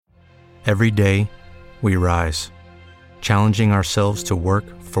Every day, we rise, challenging ourselves to work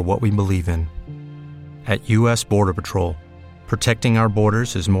for what we believe in. At U.S. Border Patrol, protecting our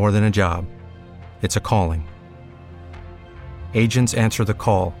borders is more than a job. It's a calling. Agents answer the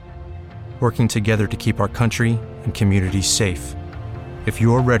call, working together to keep our country and communities safe. If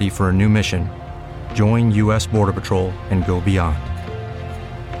you're ready for a new mission, join U.S. Border Patrol and go beyond.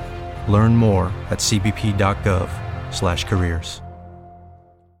 Learn more at cbp.gov/careers.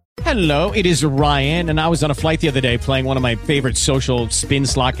 Hello, it is Ryan, and I was on a flight the other day playing one of my favorite social spin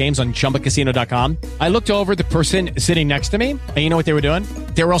slot games on ChumbaCasino.com. I looked over at the person sitting next to me, and you know what they were doing?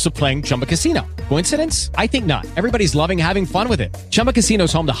 They were also playing Chumba Casino. Coincidence? I think not. Everybody's loving having fun with it. Chumba Casino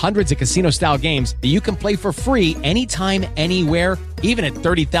is home to hundreds of casino-style games that you can play for free anytime, anywhere, even at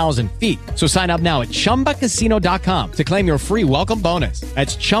 30,000 feet. So sign up now at ChumbaCasino.com to claim your free welcome bonus.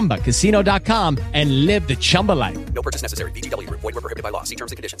 That's ChumbaCasino.com and live the Chumba life. No purchase necessary. VGW. Void where prohibited by law. See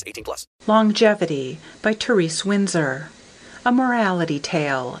terms and conditions. 18+. Longevity by Therese Windsor. A Morality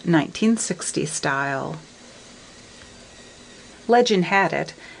Tale, 1960 style. Legend had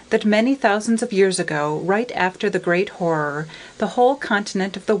it that many thousands of years ago, right after the Great Horror, the whole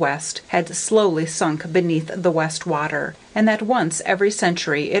continent of the West had slowly sunk beneath the West Water, and that once every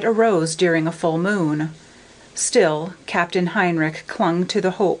century it arose during a full moon. Still, Captain Heinrich clung to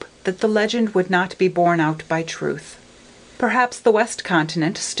the hope that the legend would not be borne out by truth. Perhaps the West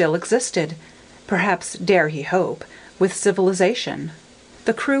Continent still existed, perhaps, dare he hope, with civilization.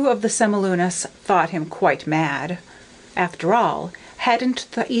 The crew of the Semilunis thought him quite mad. After all, hadn't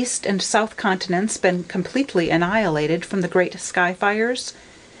the East and South continents been completely annihilated from the great sky fires?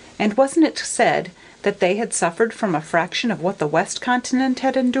 And wasn't it said that they had suffered from a fraction of what the West Continent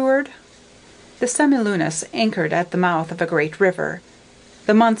had endured? The Semilunis anchored at the mouth of a great river.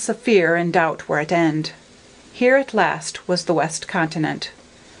 The months of fear and doubt were at end. Here at last was the West Continent.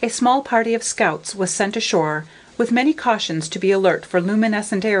 A small party of scouts was sent ashore, with many cautions to be alert for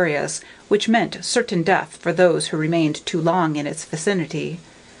luminescent areas, which meant certain death for those who remained too long in its vicinity.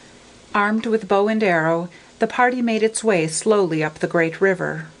 Armed with bow and arrow, the party made its way slowly up the great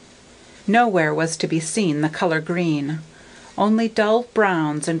river. Nowhere was to be seen the color green, only dull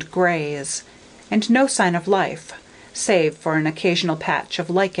browns and grays, and no sign of life, save for an occasional patch of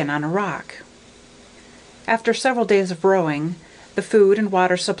lichen on a rock. After several days of rowing, the food and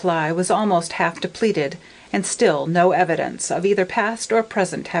water supply was almost half depleted, and still no evidence of either past or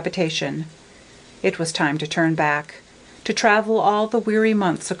present habitation. It was time to turn back, to travel all the weary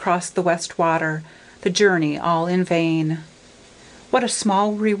months across the West Water, the journey all in vain. What a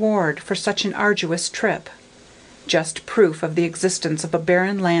small reward for such an arduous trip! Just proof of the existence of a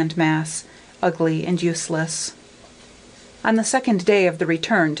barren land mass, ugly and useless. On the second day of the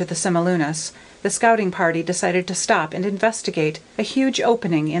return to the Semilunis, the scouting party decided to stop and investigate a huge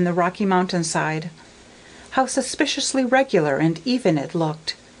opening in the rocky mountainside. How suspiciously regular and even it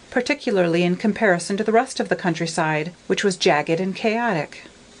looked, particularly in comparison to the rest of the countryside, which was jagged and chaotic.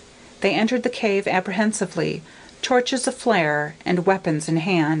 They entered the cave apprehensively, torches aflare and weapons in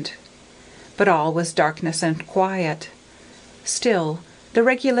hand. But all was darkness and quiet. Still, the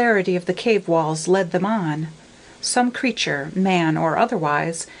regularity of the cave walls led them on. Some creature, man or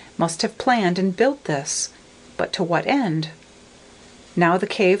otherwise, must have planned and built this, but to what end? Now the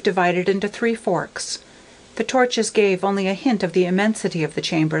cave divided into 3 forks. The torches gave only a hint of the immensity of the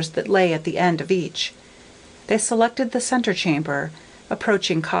chambers that lay at the end of each. They selected the center chamber,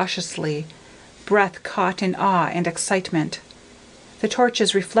 approaching cautiously, breath caught in awe and excitement. The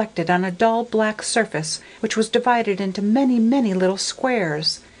torches reflected on a dull black surface which was divided into many, many little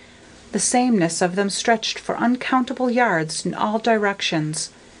squares. The sameness of them stretched for uncountable yards in all directions.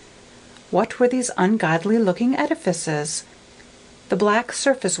 What were these ungodly-looking edifices? The black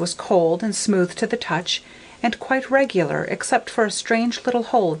surface was cold and smooth to the touch, and quite regular except for a strange little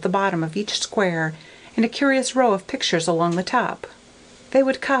hole at the bottom of each square, and a curious row of pictures along the top. They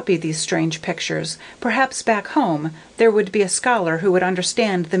would copy these strange pictures. Perhaps back home there would be a scholar who would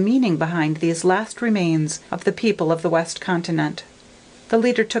understand the meaning behind these last remains of the people of the West Continent. The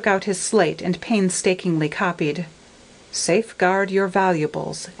leader took out his slate and painstakingly copied, "Safeguard your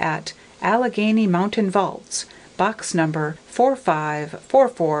valuables at Allegheny Mountain Vaults, box number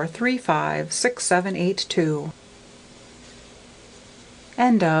 4544356782."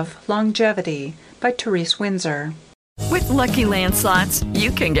 End of Longevity by Therese Windsor. With Lucky Land Slots, you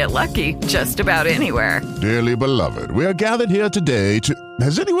can get lucky just about anywhere. Dearly beloved, we are gathered here today to...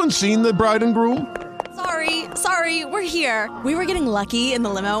 Has anyone seen the bride and groom? Sorry, we're here. We were getting lucky in the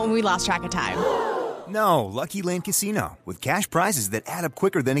limo and we lost track of time. No, Lucky Land Casino, with cash prizes that add up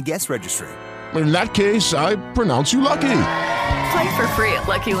quicker than a guest registry. In that case, I pronounce you lucky. Play for free at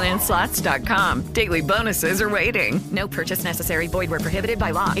LuckyLandSlots.com. Daily bonuses are waiting. No purchase necessary. Void where prohibited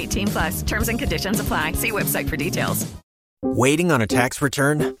by law. 18+. Terms and conditions apply. See website for details. Waiting on a tax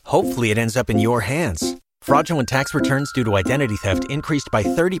return? Hopefully it ends up in your hands. Fraudulent tax returns due to identity theft increased by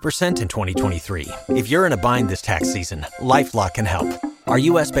 30% in 2023. If you're in a bind this tax season, LifeLock can help. Our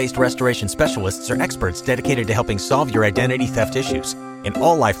U.S.-based restoration specialists are experts dedicated to helping solve your identity theft issues. And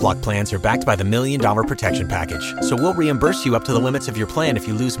all LifeLock plans are backed by the $1 Million Protection Package. So we'll reimburse you up to the limits of your plan if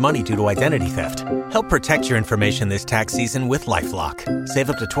you lose money due to identity theft. Help protect your information this tax season with LifeLock.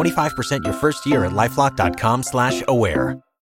 Save up to 25% your first year at LifeLock.com/aware.